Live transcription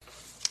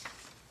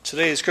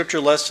Today's scripture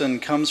lesson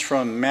comes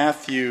from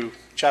Matthew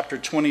chapter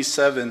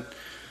 27,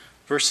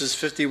 verses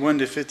 51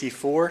 to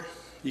 54.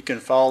 You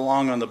can follow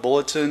along on the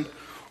bulletin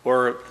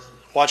or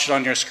watch it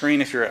on your screen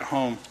if you're at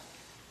home.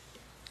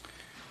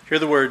 Hear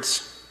the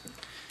words.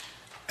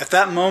 At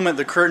that moment,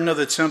 the curtain of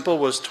the temple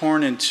was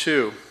torn in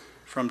two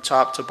from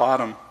top to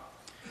bottom.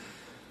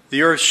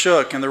 The earth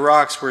shook and the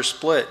rocks were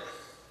split.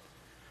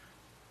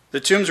 The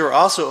tombs were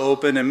also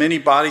opened, and many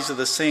bodies of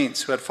the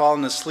saints who had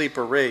fallen asleep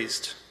were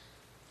raised.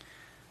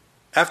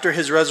 After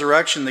his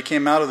resurrection, they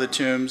came out of the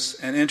tombs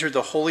and entered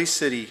the holy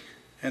city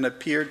and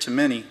appeared to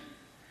many.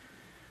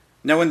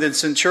 Now when the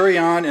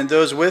centurion and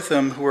those with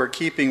him who were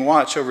keeping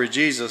watch over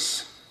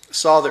Jesus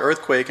saw the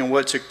earthquake and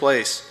what took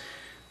place,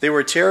 they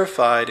were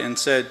terrified and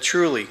said,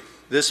 "Truly,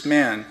 this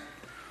man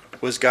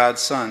was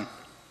God's Son."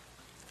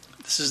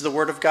 This is the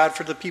word of God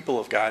for the people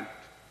of God.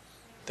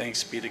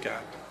 Thanks be to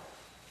God.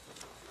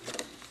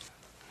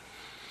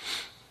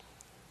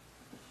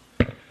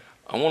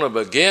 I want to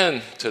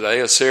begin today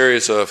a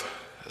series of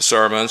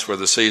sermons for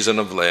the season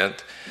of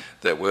Lent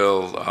that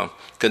will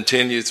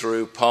continue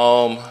through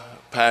Palm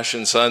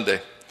Passion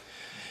Sunday.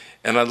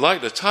 And I'd like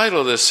to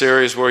title this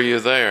series, Were You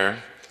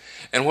There?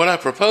 And what I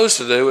propose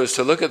to do is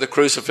to look at the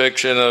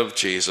crucifixion of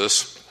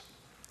Jesus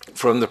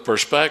from the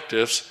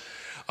perspectives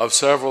of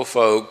several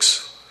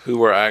folks who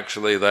were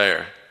actually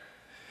there.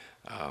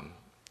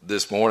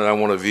 This morning I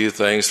want to view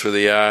things through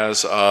the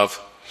eyes of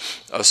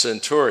a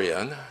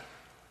centurion.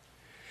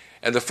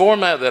 And the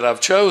format that I've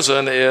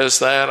chosen is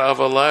that of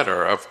a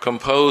letter. I've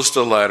composed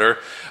a letter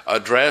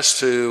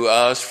addressed to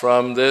us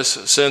from this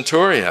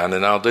centurion.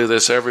 And I'll do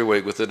this every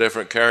week with the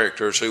different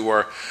characters who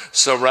were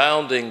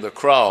surrounding the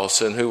cross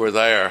and who were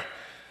there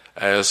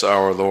as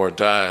our Lord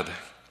died.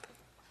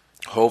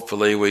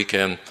 Hopefully we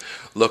can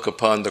look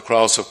upon the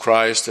cross of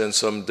Christ in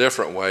some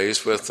different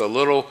ways with a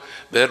little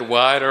bit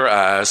wider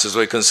eyes as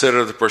we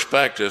consider the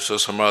perspectives of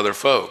some other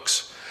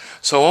folks.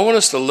 So I want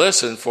us to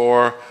listen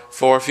for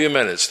a few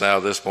minutes now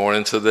this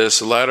morning to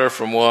this letter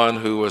from one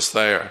who was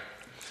there.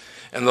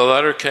 And the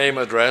letter came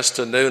addressed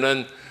to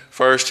Newnan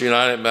First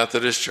United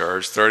Methodist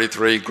Church,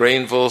 33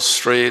 Greenville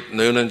Street,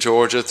 Newnan,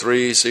 Georgia,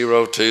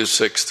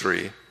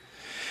 30263.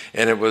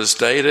 And it was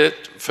dated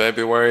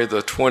February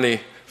the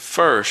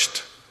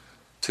 21st,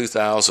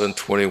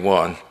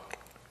 2021.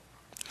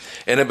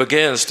 And it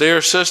begins,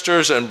 "Dear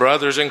sisters and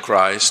brothers in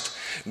Christ,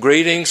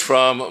 greetings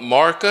from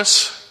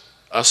Marcus,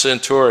 a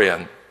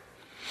centurion.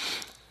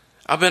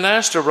 I've been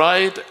asked to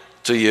write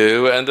to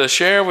you and to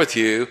share with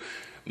you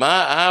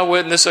my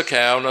eyewitness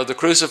account of the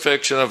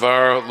crucifixion of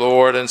our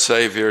Lord and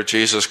Savior,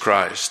 Jesus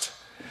Christ.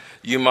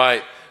 You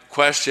might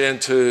question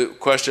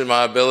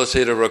my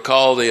ability to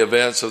recall the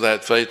events of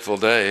that fateful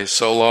day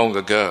so long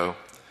ago.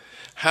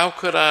 How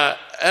could I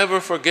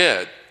ever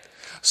forget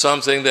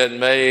something that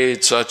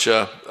made such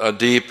a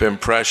deep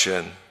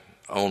impression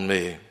on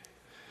me?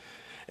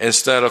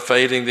 Instead of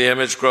fading, the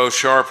image grows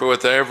sharper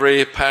with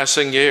every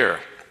passing year.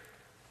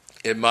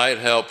 It might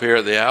help here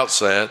at the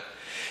outset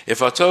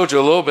if I told you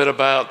a little bit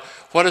about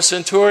what a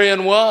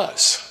centurion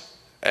was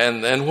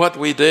and what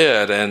we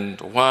did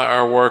and why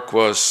our work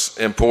was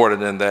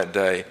important in that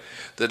day,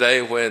 the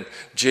day when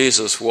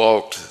Jesus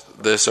walked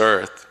this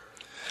earth.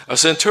 A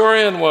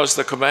centurion was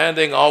the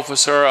commanding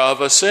officer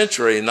of a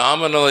century,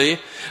 nominally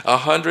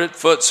 100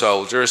 foot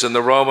soldiers in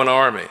the Roman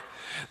army.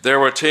 There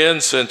were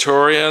 10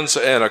 centurions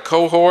in a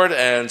cohort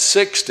and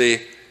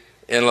 60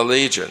 in a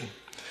legion.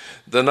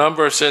 The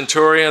number of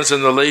centurions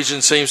in the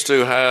legion seems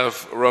to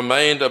have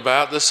remained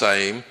about the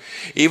same,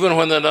 even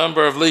when the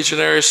number of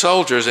legionary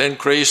soldiers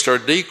increased or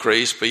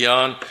decreased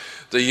beyond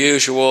the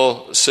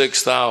usual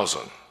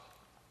 6,000.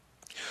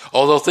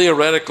 Although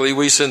theoretically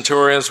we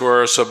centurions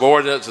were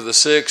subordinate to the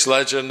 6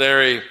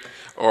 legendary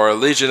or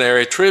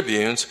legionary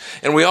tribunes,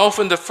 and we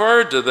often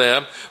deferred to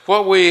them,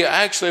 what we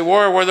actually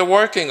were the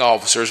working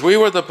officers. We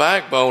were the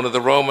backbone of the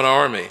Roman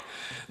army.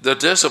 The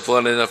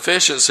discipline and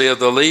efficiency of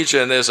the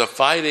legion as a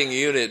fighting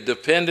unit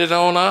depended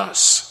on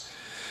us.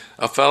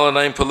 A fellow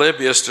named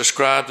Polybius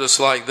described us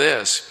like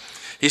this.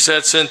 He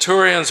said,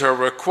 "Centurions are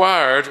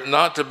required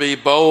not to be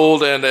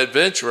bold and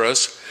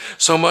adventurous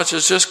so much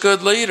as just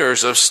good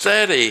leaders of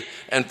steady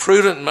and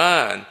prudent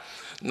mind,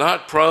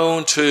 not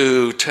prone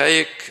to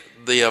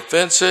take the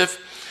offensive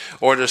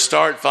or to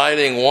start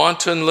fighting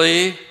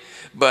wantonly,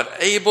 but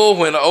able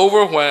when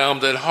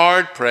overwhelmed and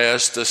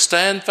hard-pressed to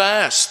stand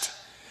fast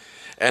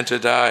and to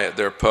die at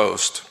their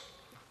post."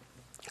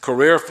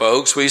 Career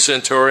folks, we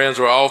centurions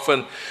were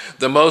often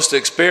the most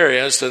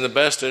experienced and the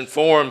best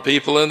informed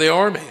people in the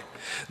army.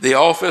 The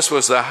office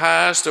was the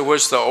highest to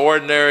which the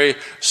ordinary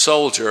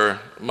soldier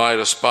might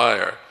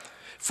aspire.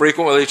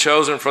 Frequently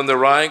chosen from the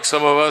ranks,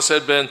 some of us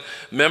had been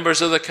members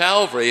of the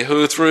cavalry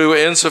who, through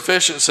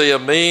insufficiency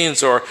of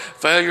means or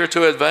failure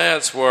to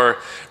advance, were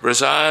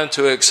resigned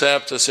to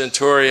accept a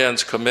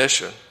centurion's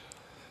commission.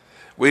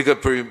 We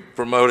could be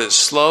promoted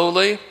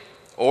slowly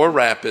or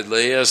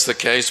rapidly, as the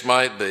case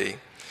might be,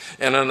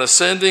 and an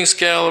ascending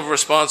scale of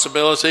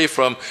responsibility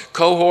from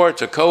cohort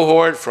to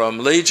cohort, from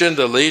legion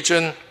to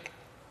legion.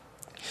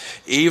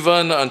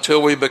 even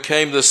until we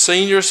became the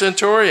senior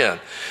centurion,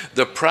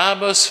 the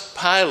primus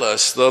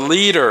pilus, the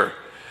leader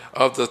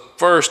of the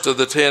first of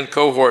the 10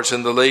 cohorts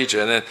in the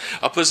legion, and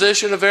a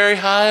position of very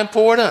high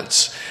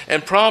importance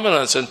and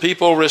prominence, and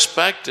people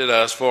respected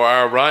us for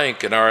our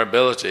rank and our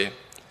ability.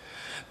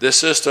 This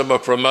system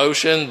of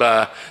promotion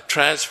by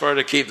transfer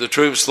to keep the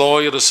troops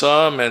loyal to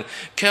some and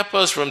kept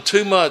us from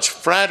too much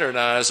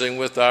fraternizing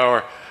with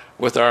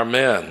our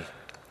men.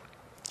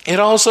 It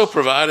also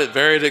provided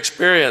varied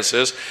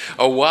experiences,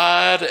 a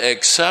wide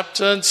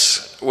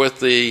acceptance with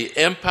the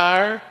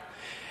empire,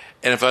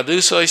 and if I do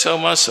say so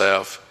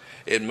myself,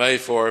 it made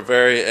for a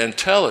very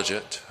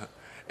intelligent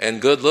and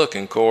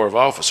good-looking corps of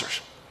officers.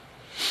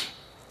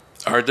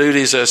 Our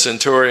duties as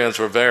centurions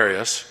were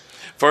various.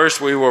 First,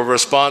 we were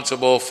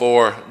responsible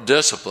for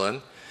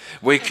discipline.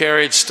 We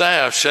carried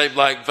staffs shaped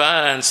like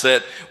vines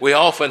that we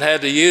often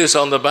had to use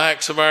on the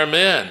backs of our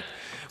men.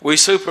 We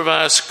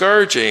supervised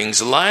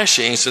scourgings,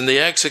 lashings, and the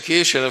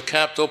execution of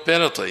capital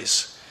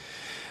penalties.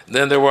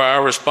 Then there were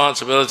our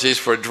responsibilities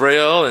for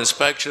drill,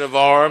 inspection of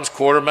arms,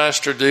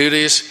 quartermaster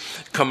duties,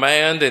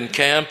 command in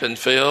camp and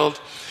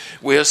field.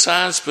 We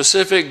assigned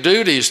specific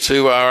duties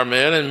to our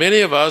men, and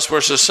many of us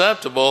were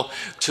susceptible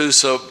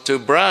to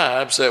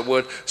bribes that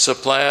would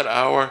supplant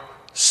our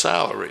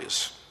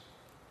salaries.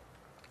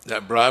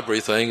 That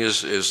bribery thing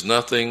is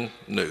nothing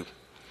new.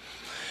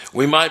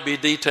 We might be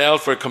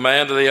detailed for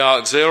command of the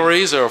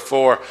auxiliaries or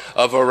for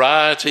a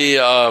variety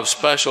of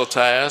special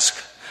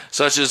tasks,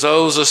 such as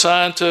those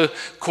assigned to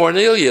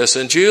Cornelius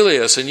and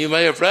Julius, and you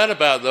may have read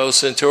about those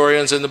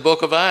centurions in the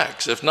book of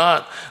Acts. If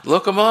not,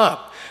 look them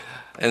up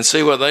and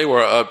see what they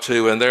were up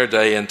to in their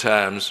day and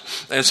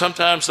times. And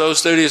sometimes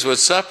those duties would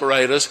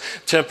separate us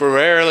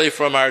temporarily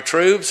from our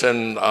troops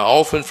and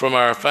often from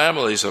our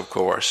families, of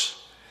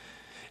course.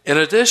 In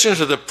addition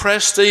to the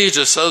prestige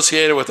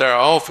associated with our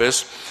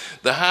office,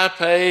 the high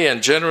pay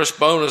and generous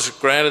bonus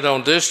granted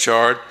on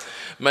discharge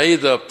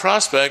made the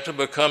prospect of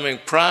becoming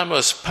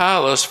primus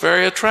pilus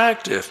very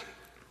attractive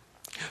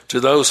to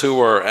those who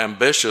were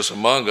ambitious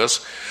among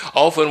us.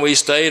 Often we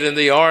stayed in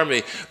the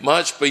army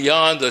much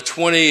beyond the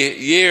 20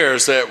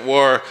 years that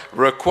were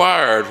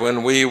required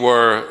when we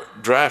were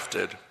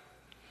drafted.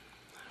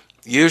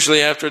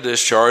 Usually after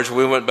discharge,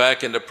 we went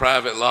back into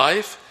private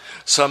life.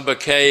 Some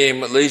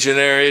became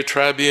legionary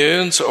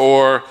tribunes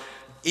or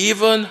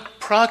even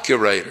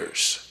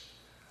procurators,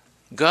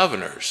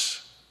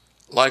 governors,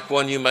 like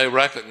one you may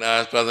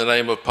recognize by the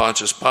name of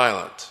Pontius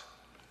Pilate.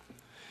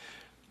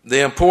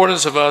 The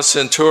importance of us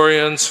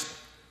centurions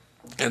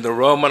in the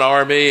Roman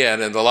army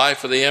and in the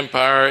life of the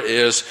empire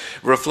is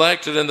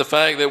reflected in the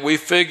fact that we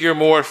figure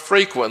more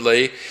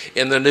frequently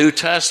in the New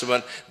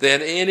Testament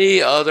than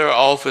any other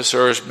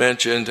officers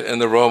mentioned in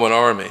the Roman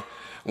army.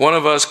 One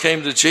of us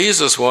came to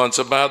Jesus once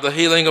about the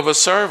healing of a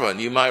servant.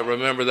 You might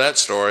remember that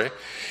story.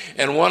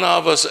 And one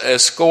of us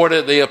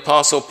escorted the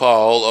Apostle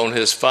Paul on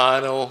his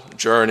final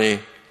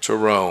journey to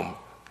Rome.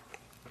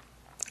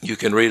 You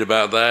can read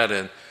about that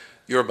in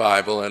your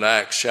Bible in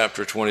Acts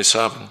chapter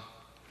 27.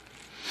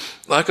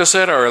 Like I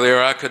said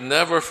earlier, I could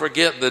never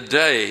forget the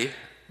day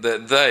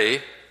that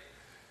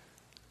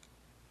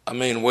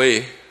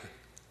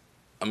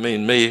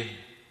me,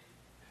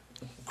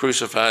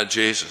 crucified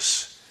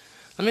Jesus.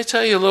 Let me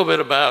tell you a little bit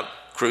about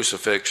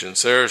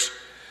crucifixions. There's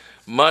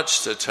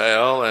much to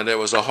tell, and it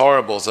was a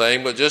horrible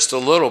thing, but just a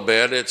little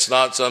bit. It's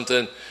not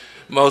something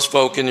most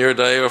folk in your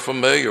day are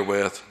familiar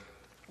with.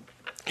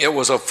 It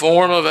was a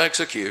form of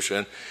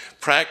execution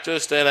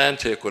practiced in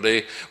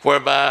antiquity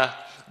whereby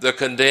the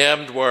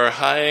condemned were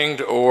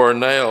hanged or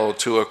nailed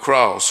to a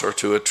cross or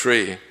to a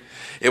tree.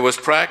 It was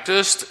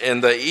practiced in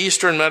the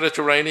Eastern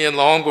Mediterranean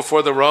long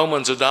before the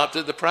Romans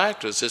adopted the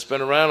practice. It's been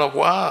around a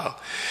while.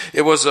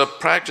 It was a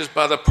practice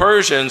by the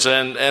Persians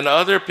and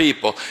other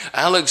people.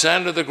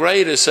 Alexander the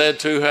Great is said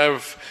to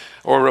have,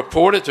 or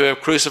reported to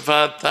have,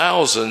 crucified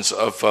thousands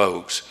of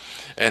folks.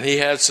 And he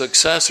had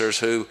successors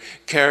who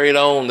carried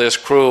on this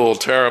cruel,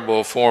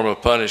 terrible form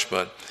of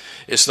punishment.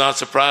 It's not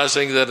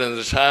surprising that in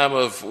the time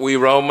of we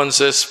Romans,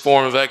 this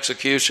form of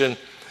execution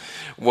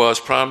was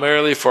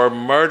primarily for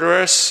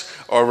murderous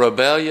or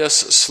rebellious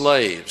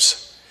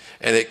slaves,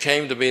 and it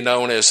came to be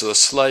known as the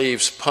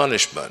slave's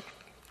punishment.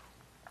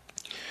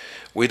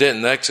 We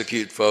didn't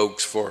execute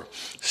folks for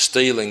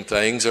stealing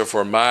things or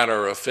for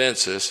minor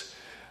offenses,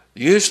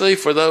 usually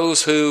for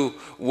those who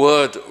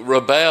would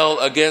rebel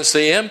against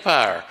the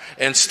empire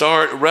and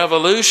start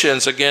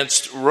revolutions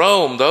against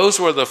Rome. Those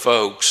were the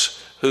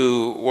folks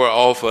who were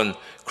often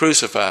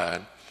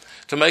crucified,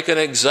 to make an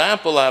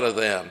example out of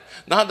them.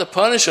 Not to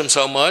punish them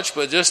so much,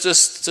 but just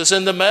to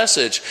send a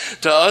message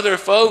to other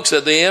folks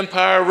that the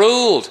empire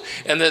ruled,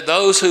 and that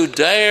those who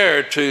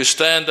dared to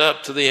stand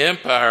up to the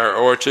empire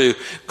or to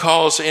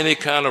cause any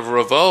kind of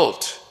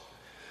revolt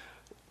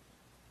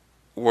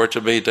were to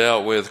be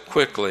dealt with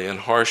quickly and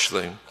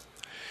harshly.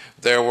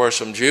 There were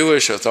some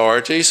Jewish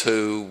authorities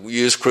who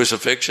used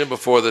crucifixion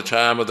before the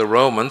time of the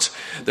Romans.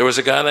 There was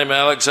a guy named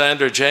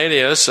Alexander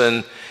Jannaeus,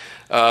 and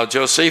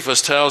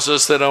Josephus tells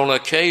us that on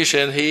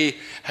occasion he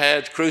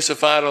had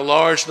crucified a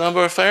large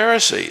number of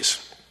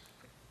Pharisees.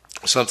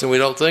 something we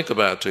don't think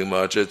about too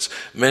much. It's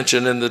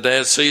mentioned in the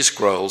Dead Sea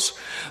Scrolls.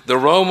 The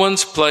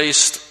Romans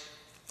placed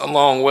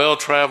along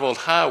well-traveled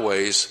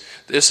highways,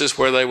 this is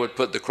where they would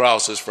put the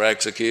crosses for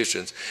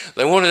executions.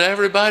 They wanted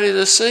everybody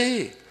to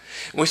see.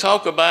 You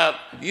talk about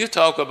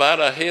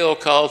a hill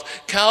called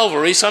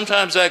Calvary.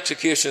 Sometimes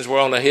executions were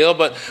on a hill,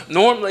 but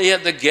normally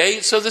at the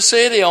gates of the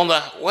city on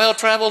the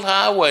well-traveled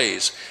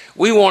highways.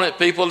 We wanted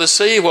people to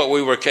see what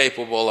we were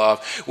capable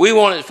of. We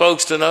wanted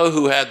folks to know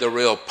who had the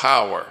real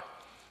power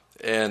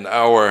in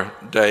our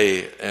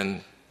day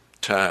and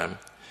time.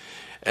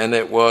 And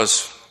it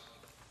was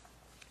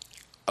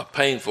a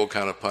painful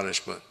kind of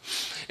punishment.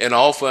 And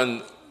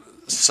often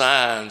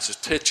signs,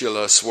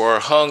 titulus, were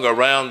hung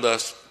around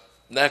the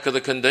neck of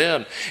the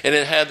condemned. And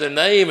it had their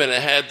name and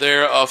it had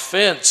their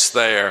offense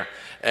there.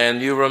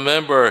 And you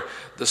remember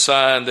the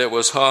sign that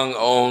was hung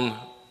on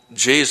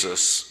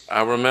Jesus.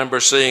 I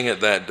remember seeing it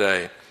that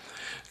day.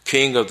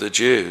 King of the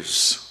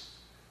Jews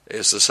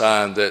is the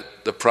sign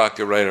that the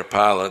procurator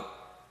Pilate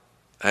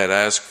had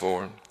asked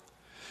for,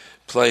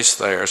 placed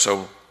there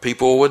so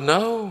people would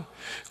know.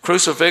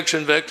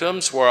 Crucifixion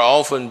victims were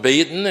often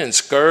beaten and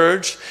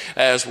scourged,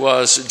 as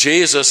was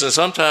Jesus, and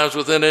sometimes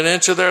within an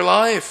inch of their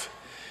life.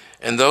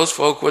 And those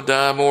folk would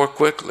die more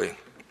quickly.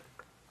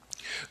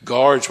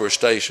 Guards were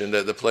stationed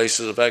at the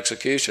places of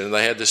execution, and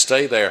they had to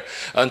stay there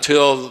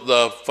until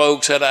the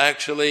folks had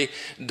actually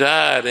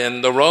died.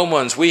 And the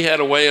Romans, we had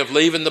a way of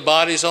leaving the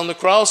bodies on the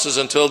crosses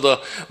until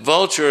the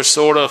vultures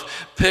sort of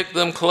picked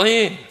them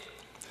clean.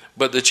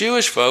 But the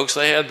Jewish folks,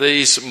 they had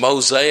these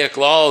Mosaic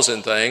laws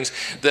and things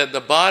that the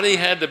body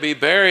had to be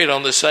buried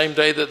on the same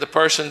day that the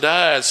person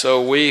died.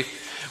 So we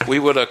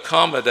would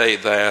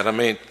accommodate that. I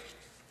mean,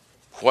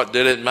 what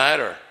did it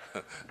matter?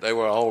 They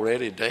were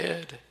already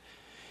dead.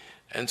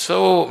 And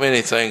so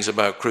many things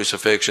about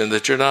crucifixion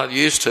that you're not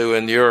used to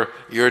in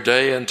your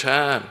day and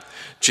time.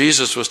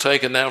 Jesus was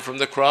taken down from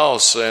the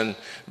cross and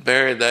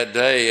buried that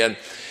day. And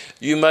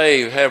you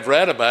may have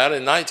read about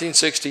it. In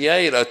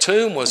 1968, a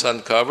tomb was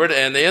uncovered,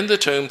 and in the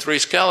tomb, 3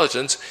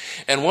 skeletons.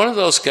 And one of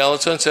those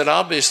skeletons had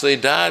obviously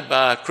died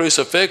by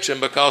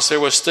crucifixion because there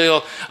was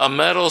still a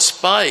metal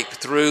spike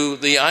through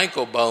the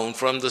ankle bone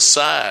from the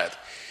side.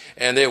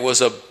 And it was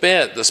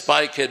the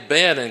spike had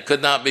bent and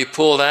could not be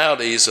pulled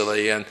out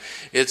easily. And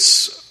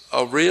it's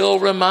a real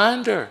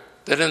reminder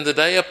that in the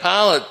day of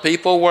Pilate,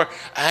 people were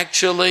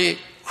actually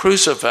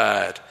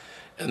crucified,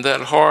 and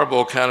that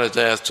horrible kind of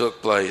death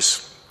took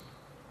place.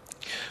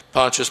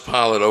 Pontius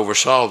Pilate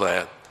oversaw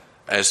that,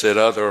 as did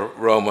other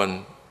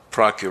Roman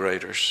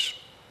procurators.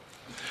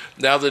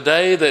 Now, the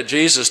day that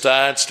Jesus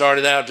died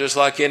started out just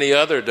like any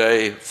other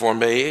day for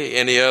me,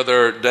 any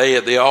other day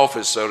at the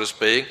office, so to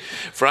speak.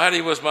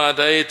 Friday was my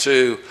day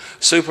to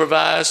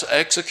supervise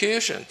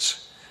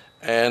executions,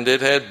 and it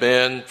had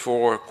been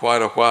for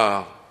quite a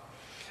while.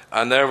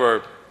 I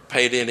never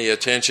paid any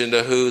attention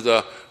to who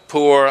the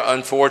poor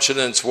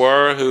unfortunates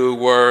were who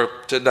were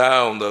to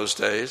die on those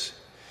days.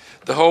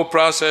 The whole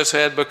process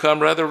had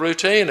become rather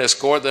routine.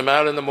 Escort them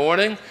out in the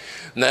morning,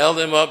 nail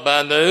them up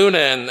by noon,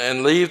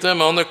 and leave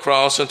them on the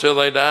cross until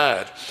they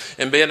died.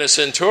 And being a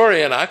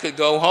centurion, I could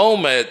go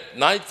home at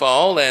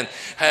nightfall and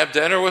have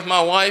dinner with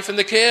my wife and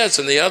the kids.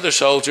 And the other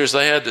soldiers,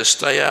 they had to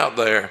stay out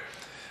there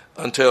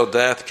until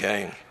death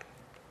came.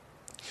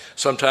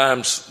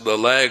 Sometimes the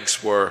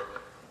legs were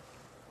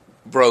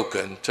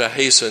broken to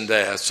hasten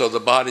death, so the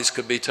bodies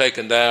could be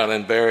taken down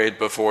and buried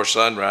before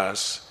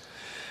sunrise.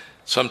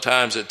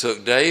 Sometimes it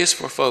took days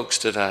for folks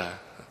to die.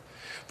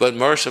 But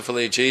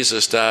mercifully,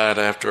 Jesus died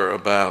after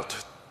about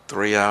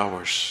 3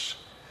 hours.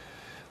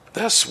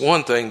 That's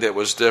one thing that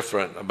was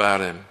different about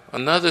him.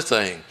 Another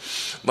thing,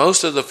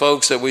 most of the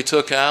folks that we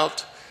took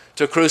out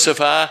to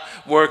crucify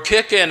were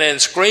kicking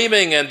and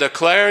screaming and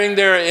declaring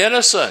their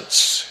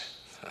innocence.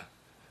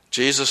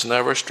 Jesus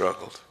never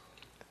struggled.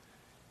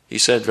 He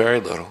said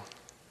very little.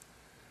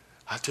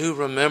 I do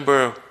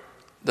remember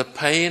the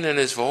pain in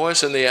his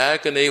voice and the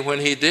agony when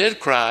he did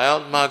cry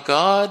out, my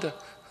God,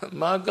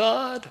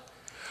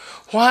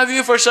 why have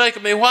you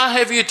forsaken me? Why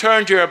have you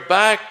turned your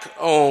back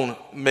on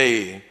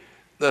me?"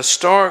 The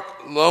stark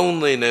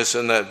loneliness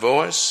in that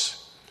voice.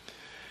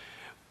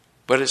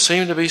 But it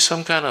seemed to be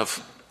some kind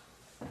of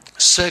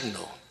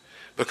signal,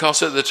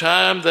 because at the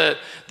time that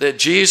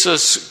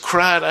Jesus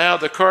cried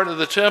out, the curtain of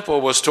the temple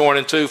was torn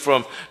in two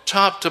from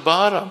top to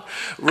bottom.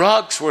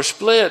 Rocks were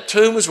split,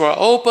 tombs were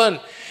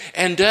open,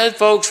 and dead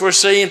folks were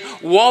seen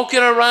walking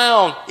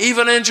around,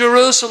 even in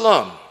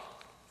Jerusalem.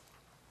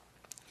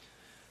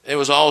 It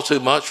was all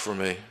too much for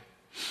me.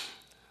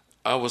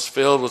 I was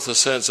filled with a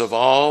sense of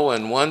awe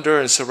and wonder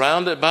and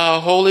surrounded by a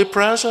holy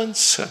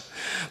presence.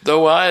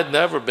 Though I had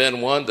never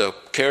been one to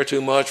care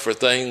too much for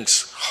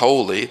things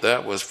holy,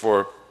 that was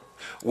for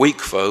weak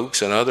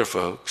folks and other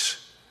folks.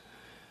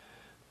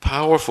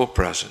 Powerful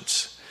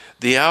presence.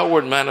 The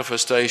outward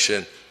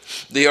manifestation,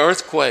 the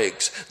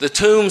earthquakes, the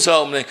tombs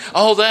opening,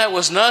 all that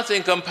was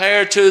nothing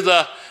compared to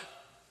the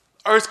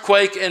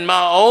earthquake in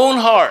my own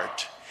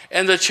heart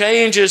and the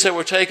changes that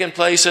were taking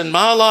place in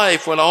my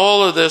life when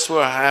all of this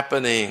were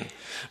happening.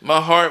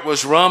 My heart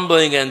was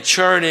rumbling and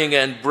churning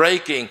and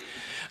breaking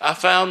I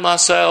found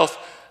myself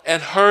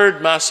and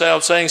heard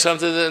myself saying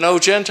something that no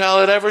Gentile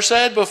had ever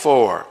said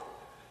before.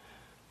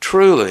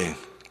 Truly,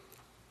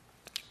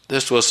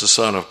 this was the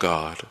Son of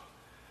God.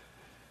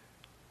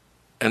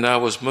 And I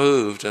was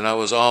moved, and I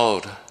was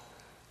awed,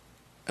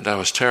 and I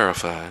was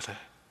terrified.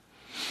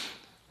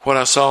 What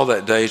I saw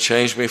that day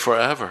changed me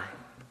forever.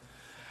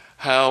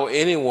 How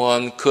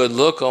anyone could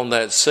look on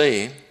that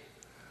scene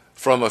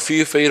from a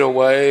few feet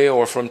away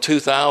or from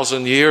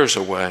 2,000 years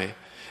away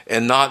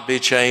and not be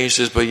changed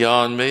is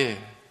beyond me.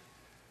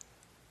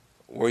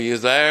 Were you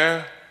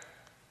there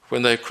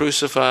when they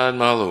crucified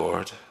my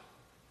Lord?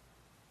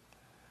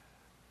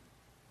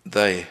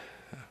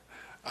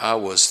 I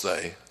was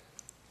they.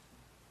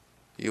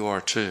 You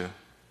are too.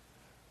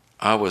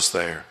 I was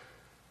there.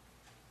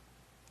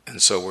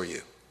 And so were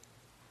you.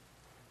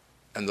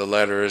 And the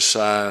letter is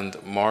signed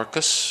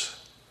Marcus,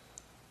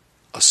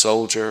 a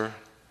soldier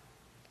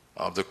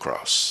of the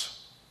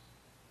cross.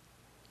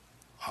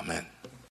 Amen.